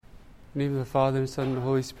In the name of the Father, and Son, and the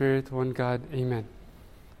Holy Spirit, one God, Amen.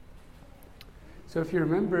 So if you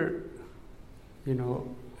remember,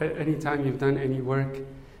 anytime you've done any work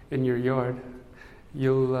in your yard,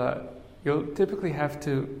 you'll typically have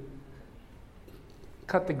to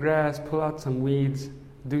cut the grass, pull out some weeds,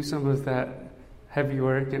 do some of that heavy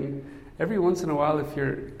work, and every once in a while, if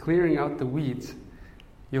you're clearing out the weeds,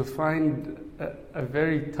 you'll find a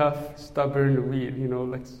very tough, stubborn weed,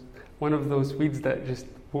 like one of those weeds that just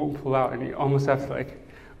won't pull out, and you almost have to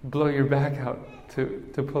blow your back out to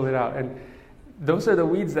pull it out. And those are the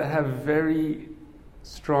weeds that have very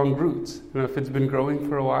strong roots. If it's been growing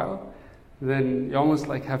for a while, then you almost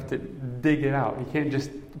have to dig it out. You can't just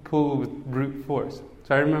pull with brute force.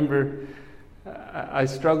 So I remember I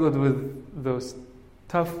struggled with those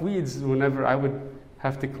tough weeds whenever I would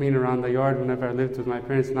have to clean around the yard whenever I lived with my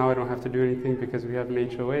parents. Now I don't have to do anything because we have an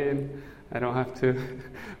HOA and I don't have to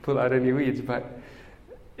pull out any weeds. But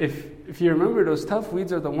if you remember, those tough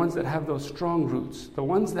weeds are the ones that have those strong roots, the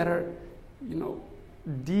ones that are,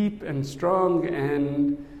 deep and strong,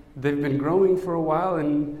 and they've been growing for a while,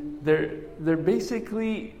 and they're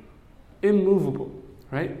basically immovable,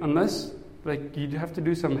 right? Unless you have to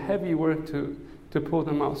do some heavy work to pull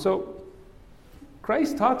them out. So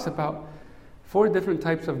Christ talks about 4 different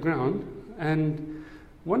types of ground, and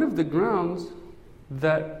one of the grounds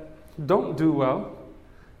that don't do well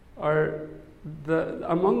are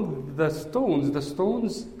among the stones. The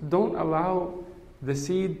stones don't allow the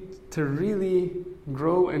seed to really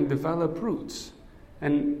grow and develop roots.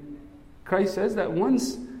 And Christ says that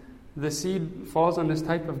once the seed falls on this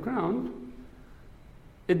type of ground,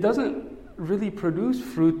 it doesn't really produce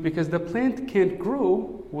fruit because the plant can't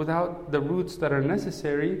grow without the roots that are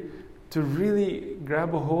necessary to really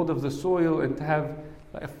grab a hold of the soil and to have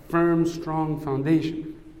a firm, strong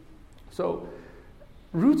foundation. So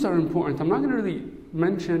roots are important. I'm not going to really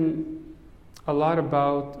mention a lot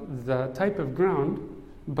about the type of ground,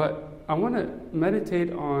 but I want to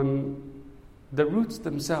meditate on the roots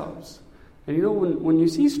themselves. And when you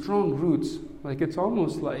see strong roots, it's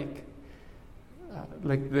almost like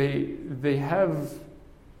they have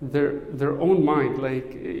their own mind.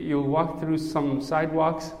 You'll walk through some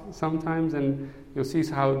sidewalks sometimes, and you'll see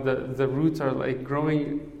how the roots are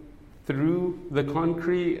growing through the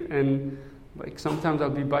concrete. And sometimes I'll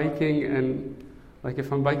be biking, and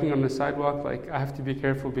if I'm biking on the sidewalk, I have to be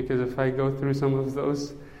careful because if I go through some of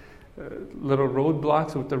those little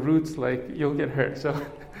roadblocks with the roots, you'll get hurt. So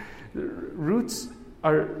roots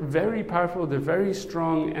are very powerful, they're very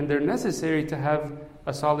strong, and they're necessary to have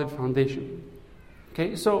a solid foundation.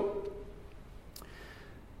 Okay, so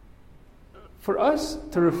for us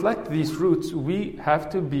to reflect these roots, we have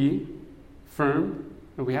to be firm,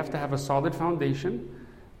 and we have to have a solid foundation.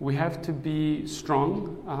 We have to be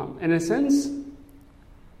strong. In a sense,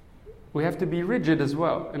 we have to be rigid as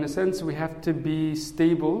well. In a sense, we have to be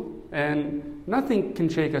stable, and nothing can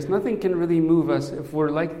shake us. Nothing can really move us if we're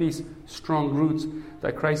like these strong roots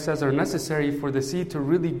that Christ says are necessary for the seed to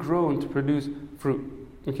really grow and to produce fruit.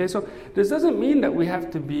 Okay, so this doesn't mean that we have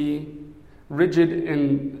to be rigid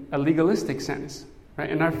in a legalistic sense, right?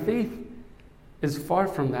 And our faith is far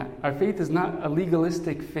from that. Our faith is not a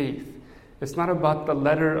legalistic faith. It's not about the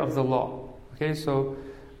letter of the law. Okay, so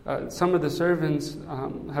some of the servants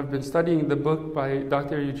have been studying the book by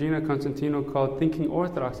Dr. Eugenia Constantino called Thinking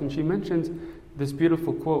Orthodox, and she mentions this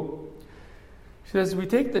beautiful quote. She says, "We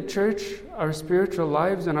take the church, our spiritual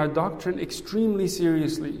lives, and our doctrine extremely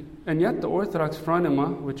seriously, and yet the Orthodox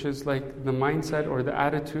phronema, which is the mindset or the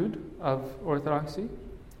attitude of orthodoxy,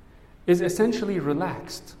 is essentially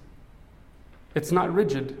relaxed. It's not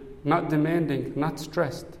rigid, not demanding, not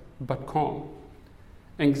stressed, but calm.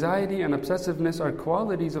 Anxiety and obsessiveness are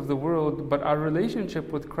qualities of the world, but our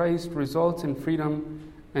relationship with Christ results in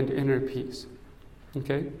freedom and inner peace."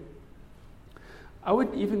 Okay? I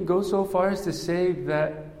would even go so far as to say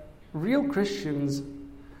that real Christians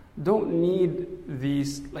don't need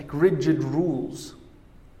these rigid rules,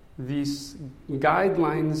 these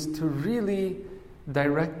guidelines to really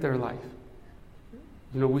direct their life.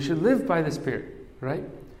 We should live by the Spirit, right?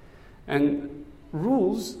 And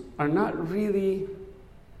rules are not really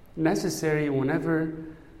necessary whenever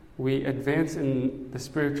we advance in the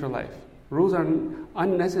spiritual life. Rules are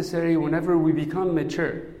unnecessary whenever we become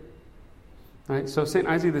mature. Right? So St.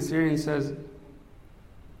 Isaac the Syrian says,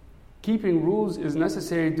 keeping rules is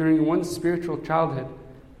necessary during one's spiritual childhood,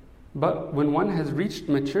 but when one has reached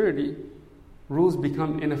maturity, rules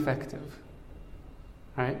become ineffective.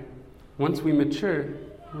 Right? Once we mature,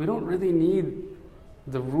 we don't really need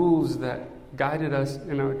the rules that guided us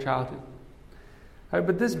in our childhood. Right?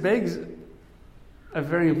 But this begs a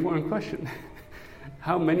very important question.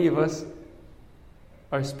 how many of us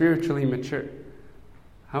are spiritually mature?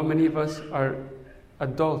 How many of us are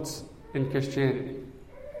adults in Christianity?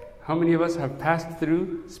 How many of us have passed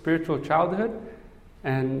through spiritual childhood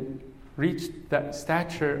and reached that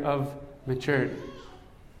stature of maturity?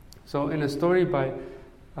 So in a story by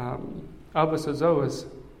Abbas Azoas,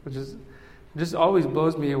 which is just always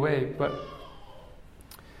blows me away, but it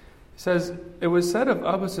says, it was said of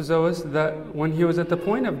Abbas Azoas that when he was at the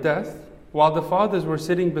point of death, while the fathers were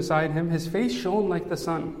sitting beside him, his face shone like the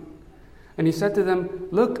sun. And he said to them,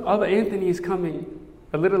 "Look, Abba Anthony is coming."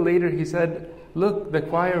 A little later he said, "Look, the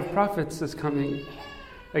choir of prophets is coming."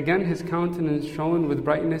 Again his countenance shone with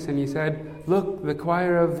brightness, and he said, "Look, the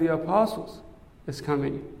choir of the apostles is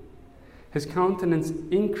coming." His countenance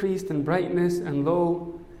increased in brightness, and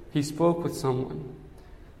lo, he spoke with someone.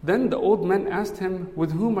 Then the old men asked him,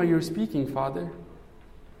 "With whom are you speaking, Father?"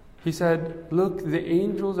 He said, "Look, the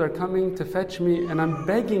angels are coming to fetch me, and I'm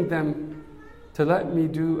begging them to let me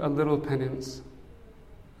do a little penance."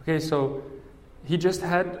 Okay, so he just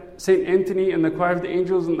had St. Anthony and the choir of the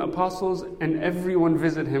angels and the apostles and everyone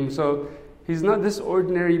visit him. So he's not this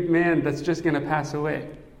ordinary man that's just going to pass away.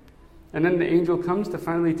 And then the angel comes to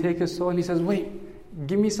finally take his soul, and he says, "Wait,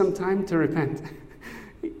 give me some time to repent.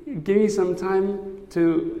 Give me some time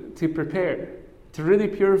to prepare, to really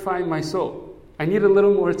purify my soul. I need a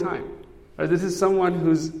little more time." Or this is someone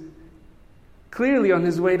who's clearly on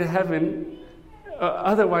his way to heaven.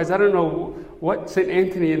 Otherwise, I don't know what St.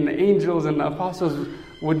 Anthony and the angels and the apostles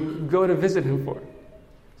would go to visit him for.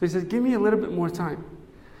 So he says, "Give me a little bit more time."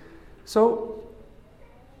 So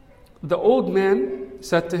the old man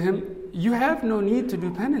said to him, "You have no need to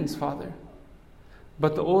do penance, Father."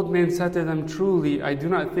 But the old man said to them, "Truly, I do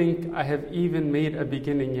not think I have even made a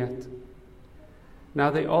beginning yet." Now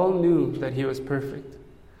they all knew that he was perfect.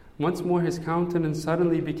 Once more his countenance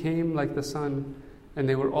suddenly became like the sun, and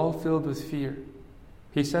they were all filled with fear.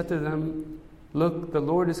 He said to them, "Look, the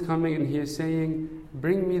Lord is coming, and he is saying,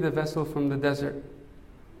 'Bring me the vessel from the desert.'"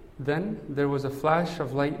 Then there was a flash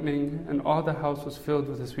of lightning, and all the house was filled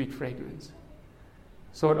with a sweet fragrance.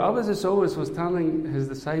 So what Abbas Azoas was telling his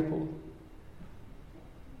disciple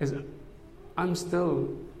is, I'm still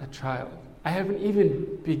a child. I haven't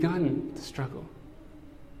even begun to struggle.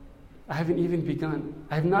 I haven't even begun.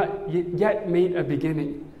 I have not yet made a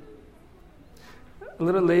beginning. A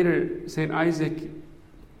little later, St. Isaac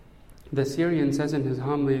the Syrian says in his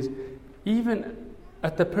homilies, even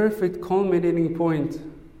at the perfect culminating point,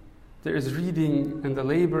 there is reading and the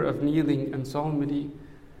labor of kneeling and psalmody.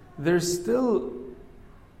 There's still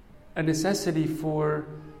a necessity for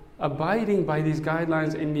abiding by these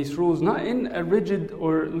guidelines and these rules, not in a rigid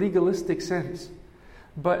or legalistic sense,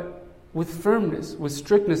 but with firmness, with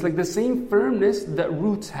strictness, like the same firmness that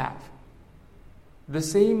roots have, the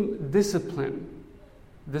same discipline,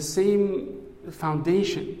 the same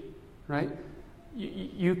foundation, right?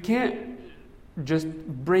 You can't just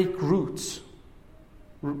break roots.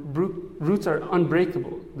 Roots are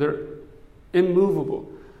unbreakable. They're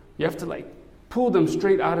immovable. You have to pull them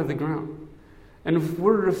straight out of the ground. And if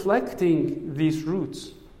we're reflecting these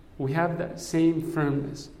roots, we have that same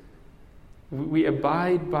firmness. We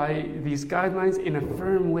abide by these guidelines in a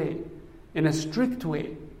firm way, in a strict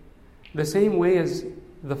way, the same way as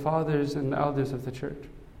the fathers and the elders of the church.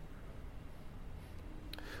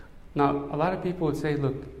 Now, a lot of people would say,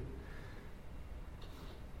 look,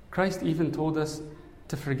 Christ even told us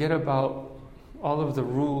to forget about all of the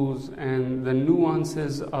rules and the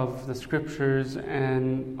nuances of the scriptures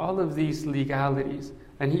and all of these legalities.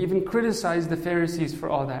 And he even criticized the Pharisees for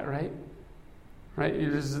all that, right? Right?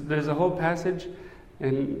 There's a whole passage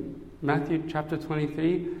in Matthew chapter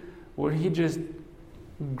 23 where he just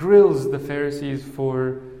grills the Pharisees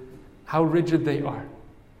for how rigid they are,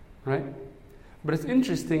 right? But it's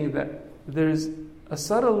interesting that there's a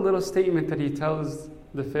subtle little statement that he tells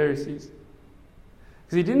the Pharisees.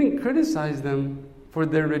 Because he didn't criticize them for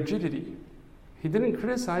their rigidity. He didn't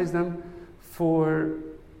criticize them for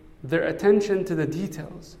their attention to the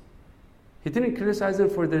details. He didn't criticize them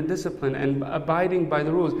for their discipline and abiding by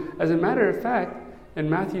the rules. As a matter of fact, in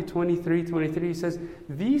Matthew 23:23, he says,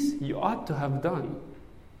 "These you ought to have done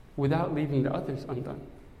without leaving the others undone."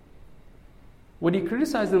 What he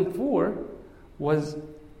criticized them for was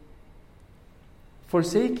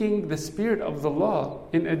forsaking the spirit of the law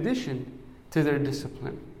in addition to their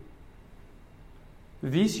discipline.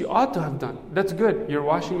 These you ought to have done. That's good. You're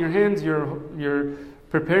washing your hands, you're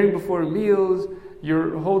preparing before meals, you're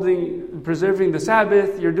preserving the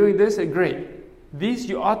Sabbath, you're doing this, great. These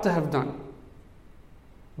you ought to have done.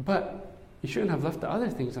 But you shouldn't have left the other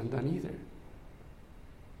things undone either.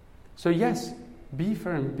 So yes, be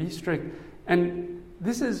firm, be strict. And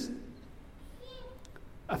this is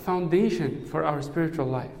a foundation for our spiritual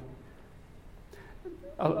life.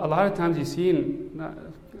 A lot of times you see in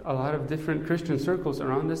a lot of different Christian circles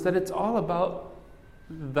around us that it's all about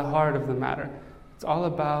the heart of the matter. It's all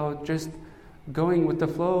about just going with the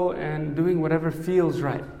flow and doing whatever feels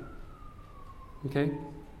right. Okay?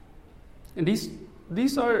 And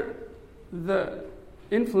these are the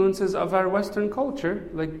influences of our Western culture.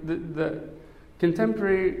 Like the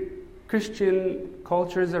contemporary Christian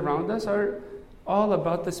cultures around us are all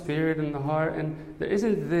about the spirit and the heart, and there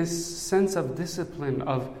isn't this sense of discipline,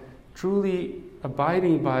 of truly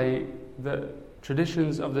abiding by the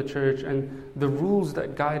traditions of the church and the rules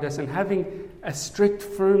that guide us, and having a strict,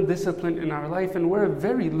 firm discipline in our life. And we're a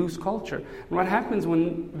very loose culture. And what happens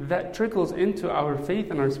when that trickles into our faith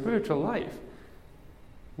and our spiritual life?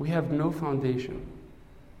 We have no foundation.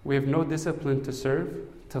 We have no discipline to serve,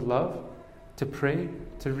 to love, to pray,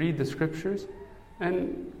 to read the scriptures,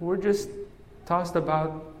 and we're just tossed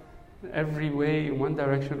about every way in one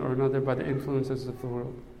direction or another by the influences of the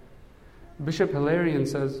world. Bishop Hilarion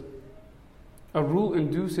says, "A rule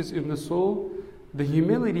induces in the soul the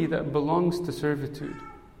humility that belongs to servitude.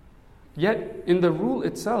 Yet in the rule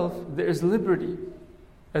itself there is liberty.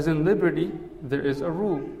 As in liberty there is a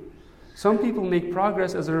rule. Some people make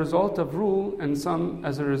progress as a result of rule, and some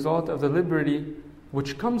as a result of the liberty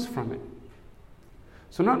which comes from it."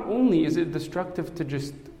 So not only is it destructive to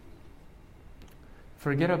just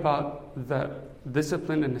forget about the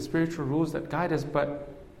discipline and the spiritual rules that guide us, but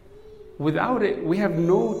without it, we have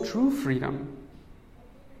no true freedom.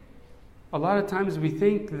 A lot of times we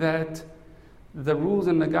think that the rules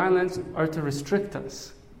and the guidelines are to restrict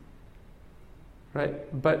us, right?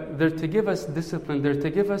 But they're to give us discipline, they're to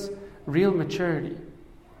give us real maturity.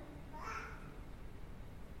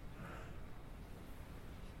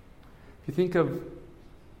 If you think of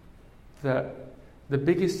the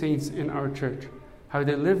biggest saints in our church, how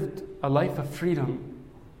they lived a life of freedom,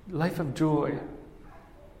 life of joy,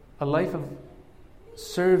 a life of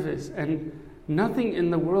service, and nothing in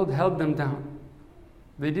the world held them down.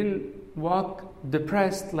 They didn't walk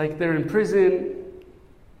depressed like they're in prison,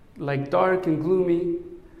 like dark and gloomy.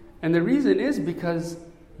 And the reason is because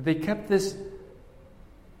they kept this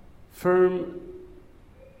firm,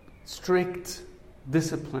 strict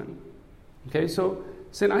discipline. Okay, so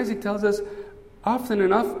St. Isaac tells us, often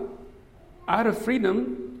enough, out of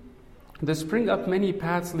freedom, there spring up many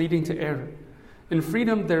paths leading to error. In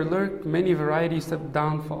freedom, there lurk many varieties of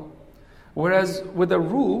downfall. Whereas with a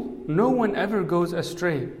rule, no one ever goes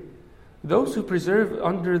astray. Those who preserve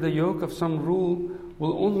under the yoke of some rule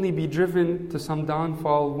will only be driven to some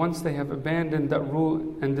downfall once they have abandoned that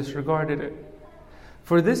rule and disregarded it.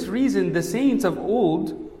 For this reason, the saints of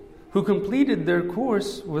old, who completed their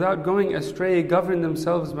course without going astray, governed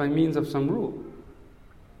themselves by means of some rule.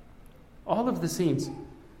 All of the saints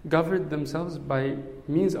governed themselves by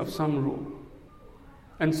means of some rule.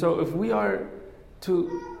 And so if we are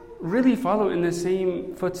to really follow in the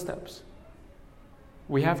same footsteps,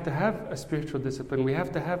 we have to have a spiritual discipline, we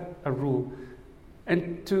have to have a rule,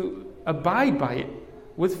 and to abide by it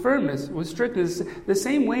with firmness, with strictness, the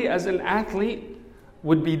same way as an athlete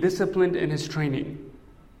would be disciplined in his training.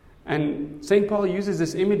 And St. Paul uses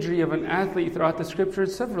this imagery of an athlete throughout the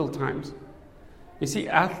scriptures several times. You see,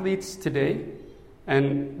 athletes today,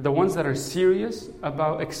 and the ones that are serious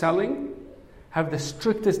about excelling, have the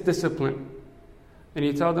strictest discipline. And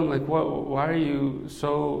you tell them, like, why are you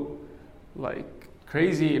so, like,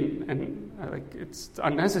 crazy and like, it's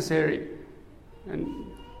unnecessary? And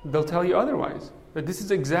they'll tell you otherwise. But this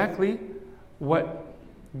is exactly what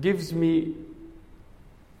gives me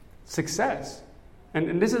success.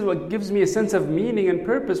 And this is what gives me a sense of meaning and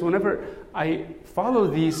purpose whenever I follow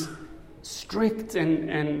these strict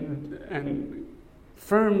and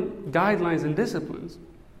firm guidelines and disciplines.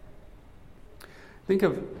 Think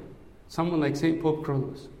of someone like St. Pope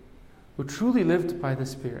Kyrillos, who truly lived by the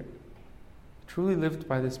Spirit. Truly lived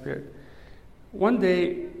by the Spirit. One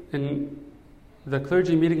day in the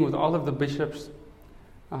clergy meeting with all of the bishops,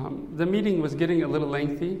 the meeting was getting a little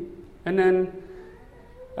lengthy, and then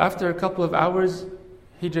after a couple of hours,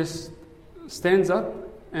 he just stands up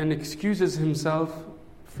and excuses himself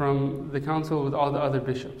from the council with all the other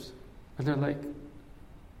bishops. And they're like,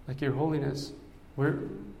 Your Holiness, we're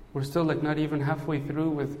still like not even halfway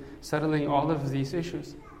through with settling all of these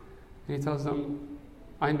issues. And he tells them,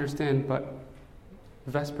 I understand, but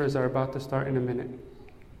Vespers are about to start in a minute. And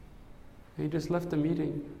he just left the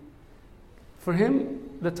meeting. For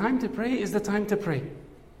him, the time to pray is the time to pray.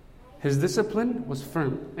 His discipline was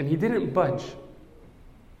firm, and he didn't budge.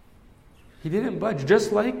 He didn't budge,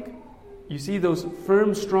 just like you see those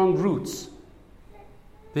firm, strong roots.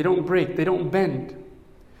 They don't break. They don't bend.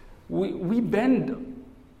 We bend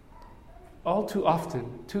all too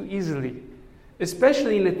often, too easily,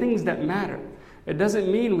 especially in the things that matter. It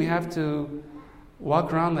doesn't mean we have to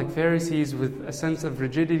walk around like Pharisees with a sense of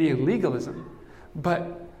rigidity and legalism,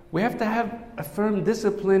 but we have to have a firm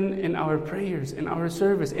discipline in our prayers, in our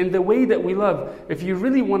service, in the way that we love. If you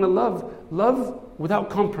really want to love without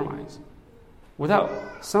compromise, without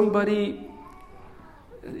somebody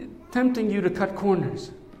tempting you to cut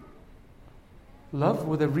corners. Love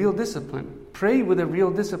with a real discipline. Pray with a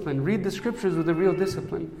real discipline. Read the scriptures with a real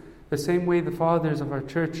discipline. The same way the fathers of our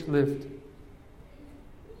church lived.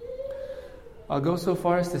 I'll go so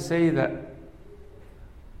far as to say that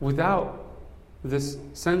without this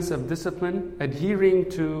sense of discipline, adhering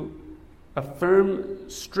to a firm,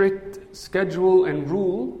 strict schedule and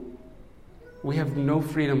rule, we have no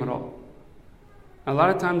freedom at all. A lot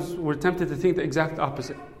of times we're tempted to think the exact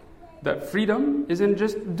opposite. That freedom is in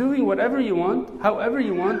just doing whatever you want, however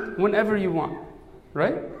you want, whenever you want.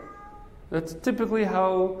 Right? That's typically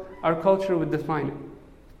how our culture would define it.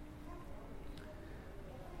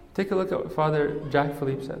 Take a look at what Father Jack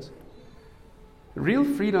Philippe says. Real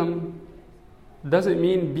freedom doesn't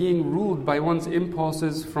mean being ruled by one's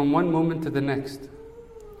impulses from one moment to the next.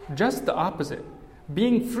 Just the opposite.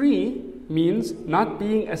 Being free means not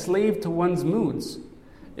being a slave to one's moods.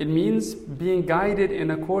 It means being guided in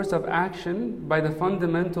a course of action by the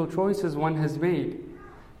fundamental choices one has made.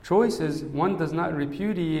 Choices one does not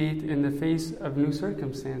repudiate in the face of new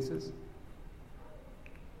circumstances.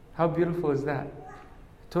 How beautiful is that?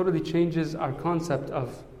 It totally changes our concept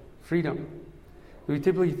of freedom. We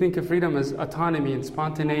typically think of freedom as autonomy and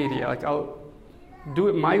spontaneity. Like, I'll do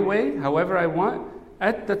it my way, however I want,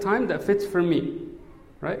 at the time that fits for me.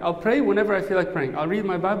 Right? I'll pray whenever I feel like praying. I'll read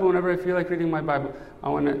my Bible whenever I feel like reading my Bible. I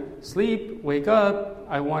want to sleep, wake up,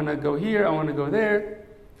 I want to go here, I want to go there.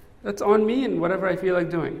 That's on me and whatever I feel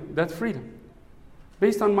like doing. That's freedom.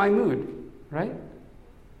 Based on my mood, right?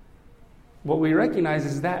 What we recognize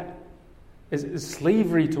is that is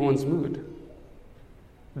slavery to one's mood.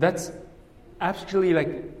 That's actually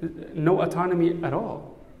like no autonomy at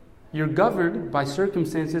all. You're governed by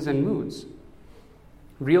circumstances and moods.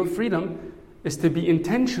 Real freedom is to be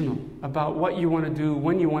intentional about what you want to do,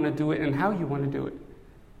 when you want to do it, and how you want to do it.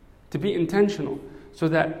 To be intentional, so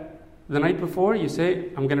that the night before you say,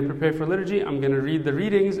 I'm going to prepare for liturgy, I'm going to read the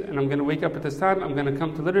readings, and I'm going to wake up at this time, I'm going to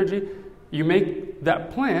come to liturgy. You make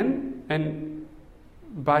that plan, and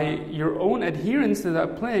by your own adherence to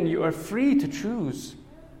that plan, you are free to choose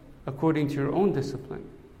according to your own discipline.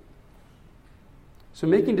 So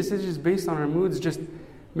making decisions based on our moods just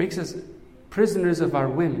makes us prisoners of our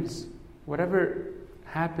whims. Whatever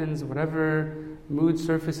happens, whatever mood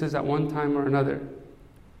surfaces at one time or another.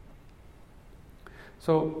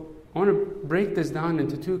 So I want to break this down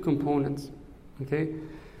into two components. Okay?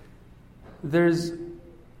 There's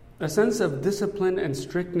a sense of discipline and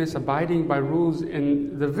strictness, abiding by rules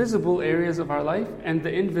in the visible areas of our life and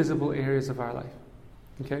the invisible areas of our life.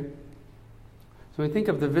 Okay? So when we think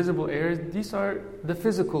of the visible areas, these are the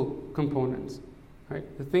physical components, right?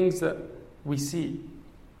 The things that we see.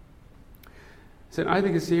 St.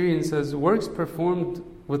 Isaac Assyrian says, works performed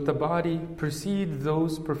with the body precede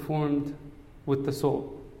those performed with the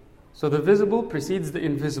soul. So the visible precedes the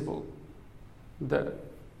invisible. The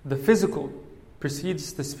physical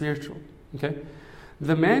precedes the spiritual. Okay?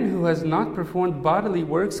 The man who has not performed bodily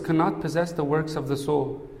works cannot possess the works of the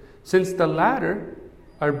soul, since the latter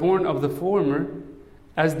are born of the former,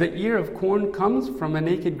 as the ear of corn comes from a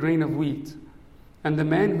naked grain of wheat. And the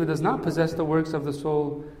man who does not possess the works of the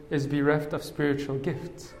soul is bereft of spiritual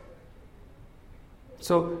gifts.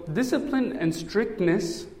 So discipline and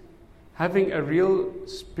strictness, having a real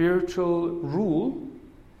spiritual rule,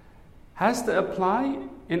 has to apply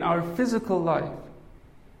in our physical life,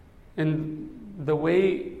 in the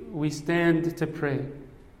way we stand to pray,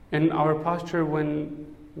 in our posture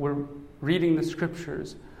when we're reading the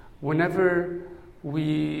scriptures, whenever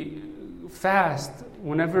we fast,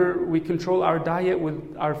 whenever we control our diet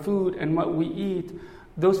with our food and what we eat.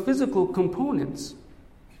 Those physical components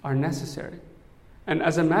are necessary. And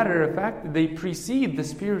as a matter of fact, they precede the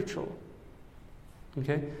spiritual.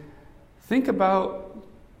 Okay? Think about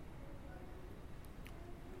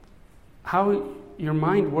how your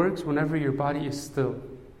mind works whenever your body is still.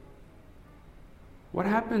 What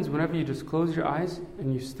happens whenever you just close your eyes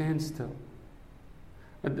and you stand still?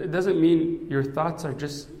 It doesn't mean your thoughts are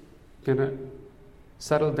just going to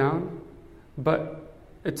settle down, but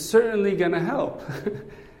it's certainly going to help.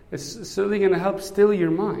 It's certainly going to help still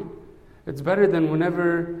your mind. It's better than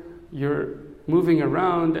whenever you're moving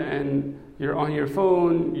around and you're on your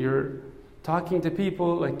phone, you're talking to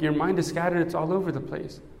people, like your mind is scattered, it's all over the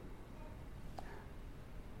place.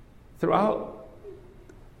 Throughout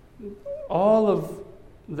all of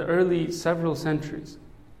the early several centuries,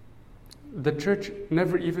 the church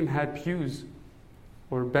never even had pews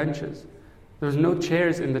or benches. There was no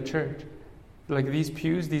chairs in the church. Like these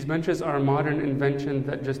pews, these benches are a modern invention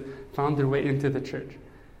that just found their way into the church,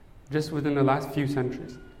 just within the last few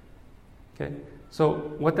centuries. Okay? So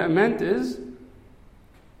what that meant is,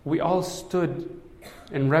 we all stood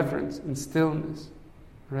in reverence, in stillness,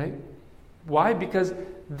 right? Why? Because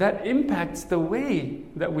that impacts the way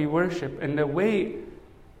that we worship and the way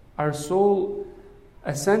our soul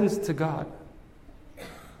ascends to God.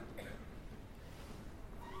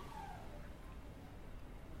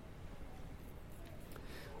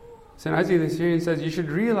 St. Isaac the Syrian says, "You should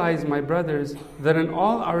realize, my brothers, that in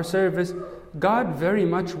all our service, God very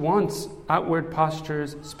much wants outward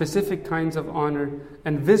postures, specific kinds of honor,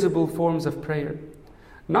 and visible forms of prayer,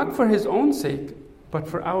 not for His own sake, but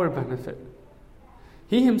for our benefit.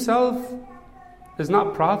 He Himself is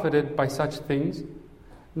not profited by such things,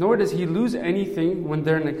 nor does He lose anything when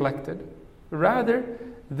they're neglected. Rather,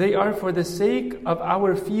 they are for the sake of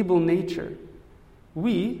our feeble nature.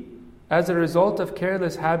 We, as a result of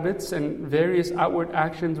careless habits and various outward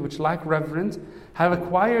actions which lack reverence, have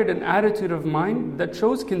acquired an attitude of mind that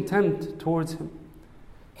shows contempt towards Him.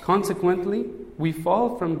 Consequently, we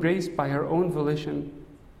fall from grace by our own volition,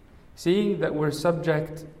 seeing that we're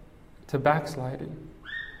subject to backsliding.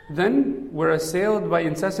 Then we're assailed by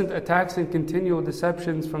incessant attacks and continual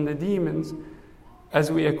deceptions from the demons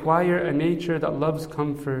as we acquire a nature that loves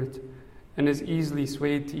comfort and is easily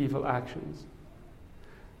swayed to evil actions."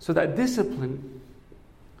 So that discipline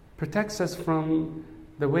protects us from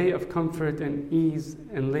the way of comfort and ease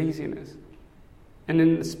and laziness. And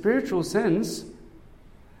in the spiritual sense,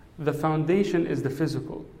 the foundation is the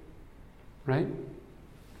physical, right?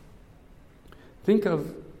 Think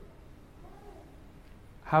of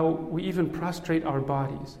how we even prostrate our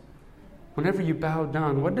bodies. Whenever you bow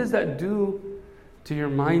down, what does that do to your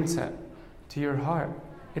mindset, to your heart?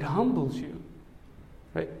 It humbles you,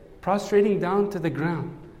 right? Prostrating down to the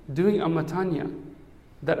ground, doing a matanya,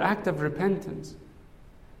 that act of repentance.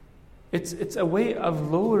 It's a way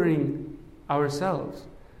of lowering ourselves,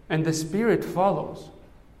 and the Spirit follows,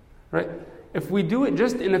 right? If we do it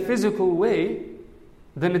just in a physical way,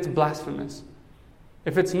 then it's blasphemous.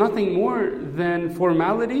 If it's nothing more than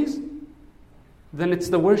formalities, then it's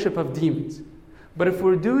the worship of demons. But if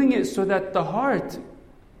we're doing it so that the heart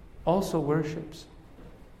also worships,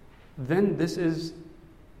 then this is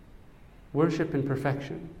worship in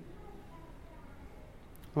perfection.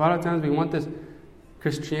 A lot of times we want this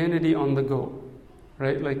Christianity on the go,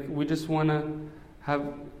 right? Like we just want to have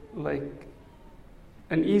like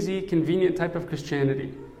an easy, convenient type of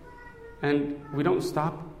Christianity. And we don't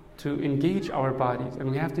stop to engage our bodies,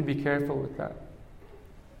 and we have to be careful with that.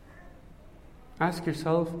 Ask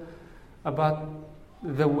yourself about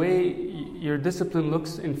the way your discipline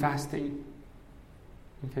looks in fasting.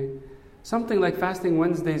 Okay? Something like fasting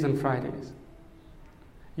Wednesdays and Fridays.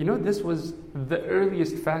 You know, this was the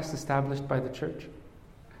earliest fast established by the church.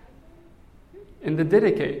 In the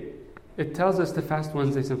Didache, it tells us to fast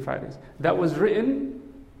Wednesdays and Fridays. That was written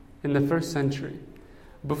in the 1st century.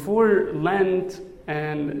 Before Lent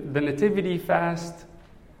and the Nativity fast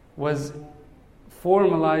was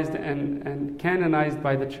formalized and canonized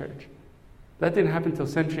by the church. That didn't happen until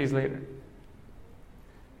centuries later.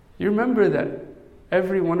 You remember that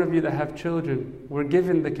every one of you that have children were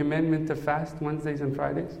given the commandment to fast Wednesdays and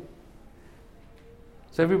Fridays?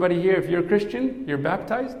 So everybody here, if you're a Christian, you're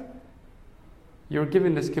baptized, you're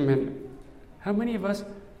given this commandment. How many of us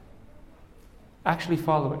actually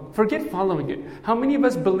follow it? Forget following it. How many of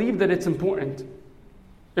us believe that it's important?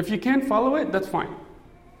 If you can't follow it, that's fine.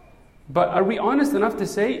 But are we honest enough to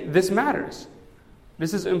say, this matters?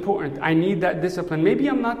 This is important. I need that discipline. Maybe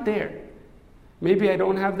I'm not there. Maybe I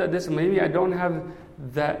don't have that discipline. Maybe I don't have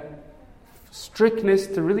that strictness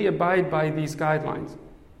to really abide by these guidelines.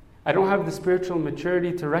 I don't have the spiritual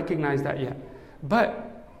maturity to recognize that yet.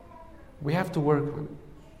 But we have to work on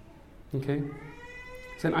it. Okay?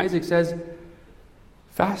 St. Isaac says,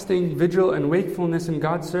 fasting, vigil, and wakefulness in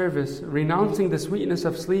God's service, renouncing the sweetness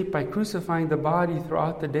of sleep by crucifying the body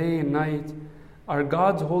throughout the day and night, are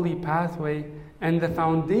God's holy pathway and the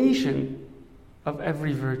foundation of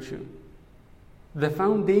every virtue. The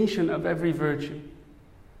foundation of every virtue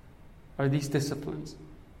are these disciplines.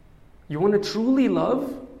 You want to truly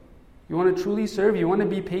love? You want to truly serve? You want to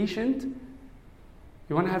be patient?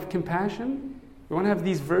 You want to have compassion? You want to have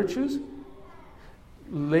these virtues?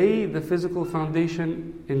 Lay the physical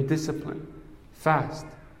foundation in discipline. Fast.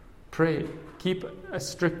 Pray. Keep a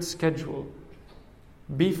strict schedule.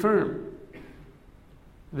 Be firm.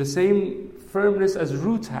 The same firmness as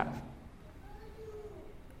roots have.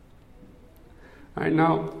 All right,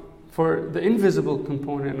 now for the invisible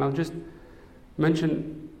component, and I'll just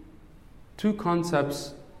mention two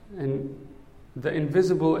concepts in the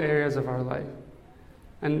invisible areas of our life.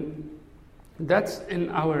 And that's in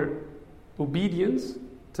our obedience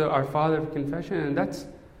to our Father of Confession, and that's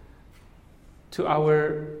to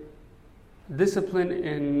our discipline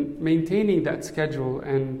in maintaining that schedule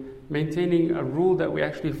and maintaining a rule that we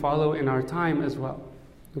actually follow in our time as well.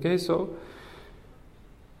 Okay, so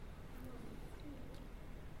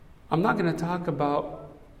I'm not going to talk about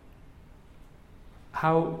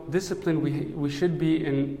how disciplined we should be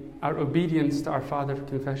in our obedience to our Father of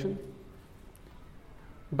Confession.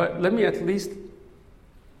 But let me at least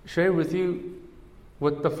share with you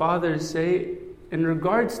what the Fathers say in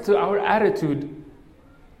regards to our attitude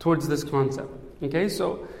towards this concept. Okay,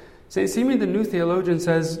 so St. Simeon the New Theologian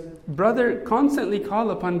says, "Brother, constantly call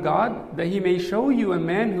upon God that He may show you a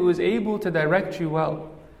man who is able to direct you well,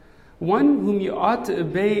 one whom you ought to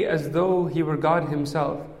obey as though he were God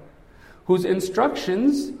Himself, whose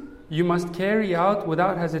instructions you must carry out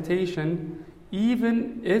without hesitation,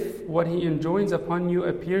 even if what He enjoins upon you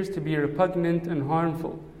appears to be repugnant and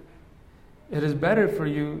harmful. It is better for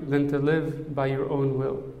you than to live by your own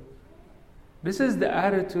will." This is the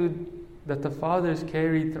attitude that the Fathers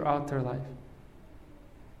carried throughout their life.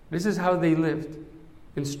 This is how they lived,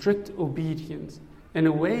 in strict obedience, in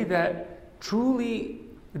a way that truly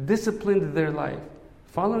disciplined their life,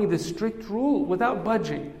 following the strict rule without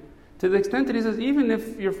budging. To the extent that he says, even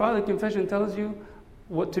if your Father of Confession tells you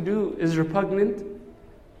what to do is repugnant,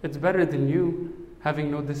 it's better than you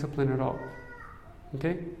having no discipline at all.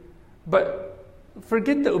 Okay? But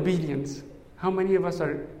forget the obedience. How many of us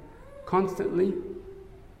are constantly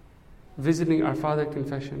visiting our Father of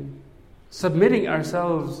Confession, submitting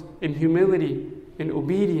ourselves in humility, in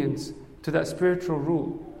obedience to that spiritual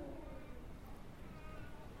rule?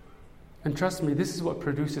 And trust me, this is what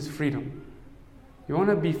produces freedom. You want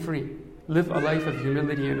to be free. Live a life of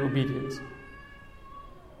humility and obedience.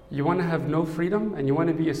 You want to have no freedom and you want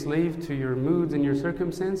to be a slave to your moods and your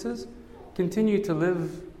circumstances? Continue to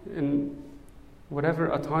live in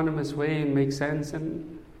whatever autonomous way makes sense,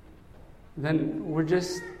 and then we're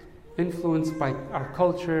just influenced by our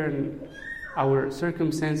culture and our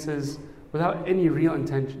circumstances without any real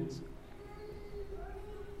intentions.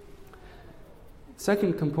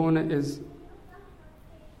 Second component is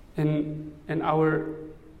in our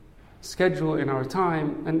schedule, in our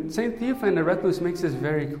time, and St. Theophan the Recluse makes this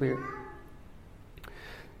very clear.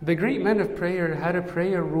 The great men of prayer had a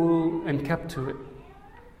prayer rule and kept to it.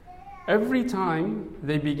 Every time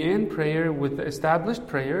they began prayer with the established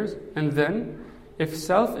prayers, and then, if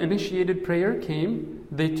self-initiated prayer came,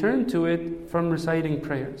 they turned to it from reciting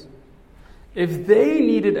prayers. If they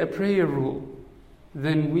needed a prayer rule,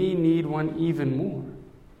 then we need one even more.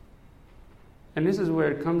 And this is where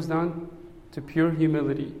it comes down to pure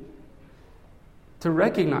humility. To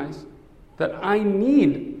recognize that I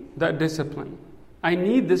need that discipline. I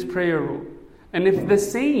need this prayer rule. And if the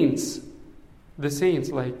saints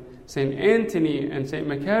like St. Anthony and St.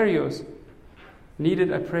 Macarius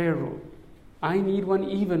needed a prayer rule, I need one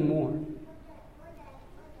even more.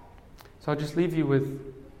 So I'll just leave you with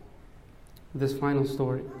this final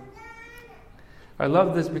story. I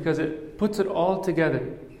love this because it puts it all together.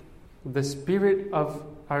 The spirit of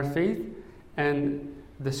our faith and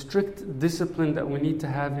the strict discipline that we need to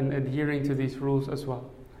have in adhering to these rules as well.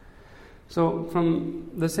 So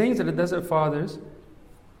from the sayings of the Desert Fathers,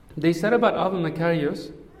 they said about Abba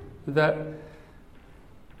Macarius that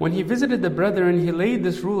when he visited the brethren, he laid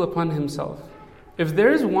this rule upon himself. If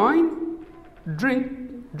there is wine,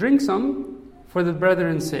 drink some for the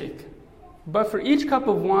brethren's sake. But for each cup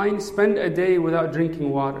of wine, spend a day without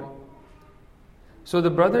drinking water. So the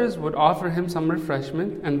brothers would offer him some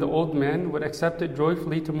refreshment, and the old man would accept it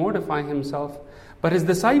joyfully to mortify himself. But his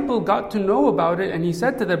disciple got to know about it, and he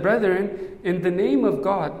said to the brethren, "In the name of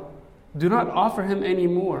God, do not offer him any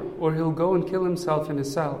more, or he'll go and kill himself in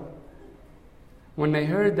his cell." When they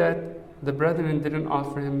heard that, the brethren didn't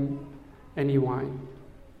offer him any wine.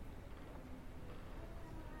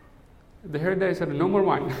 They heard that, he said, "No more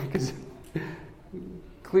wine," because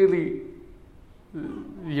clearly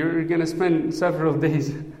you're going to spend several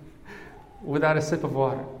days without a sip of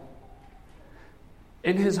water.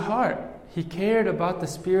 In his heart, he cared about the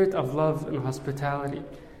spirit of love and hospitality.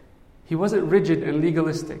 He wasn't rigid and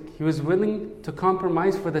legalistic. He was willing to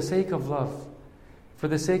compromise for the sake of love, for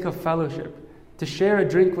the sake of fellowship, to share a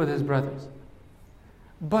drink with his brothers.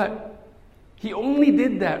 But he only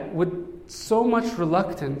did that with so much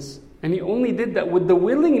reluctance. And he only did that with the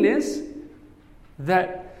willingness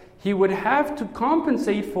that he would have to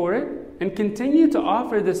compensate for it and continue to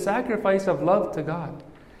offer the sacrifice of love to God.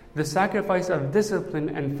 The sacrifice of discipline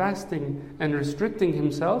and fasting and restricting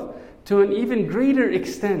himself to an even greater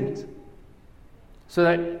extent. So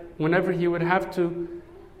that whenever he would have to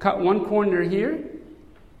cut one corner here,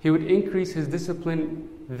 he would increase his discipline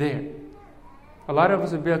there. A lot of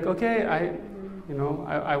us would be like, okay,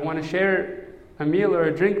 I want to share a meal or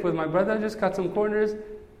a drink with my brother, just cut some corners,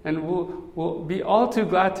 and we'll be all too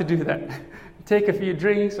glad to do that. Take a few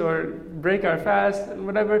drinks or break our fast and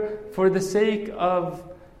whatever for the sake of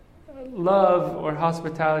love or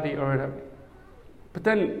hospitality or whatever. But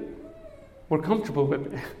then we're comfortable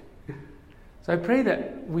with it. So I pray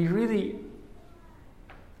that we really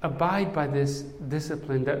abide by this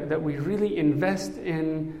discipline, that we really invest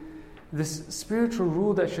in this spiritual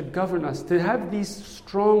rule that should govern us, to have these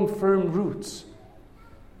strong, firm roots.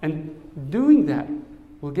 And doing that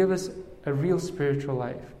will give us a real spiritual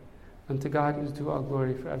life. And to God is due all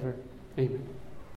glory forever. Amen.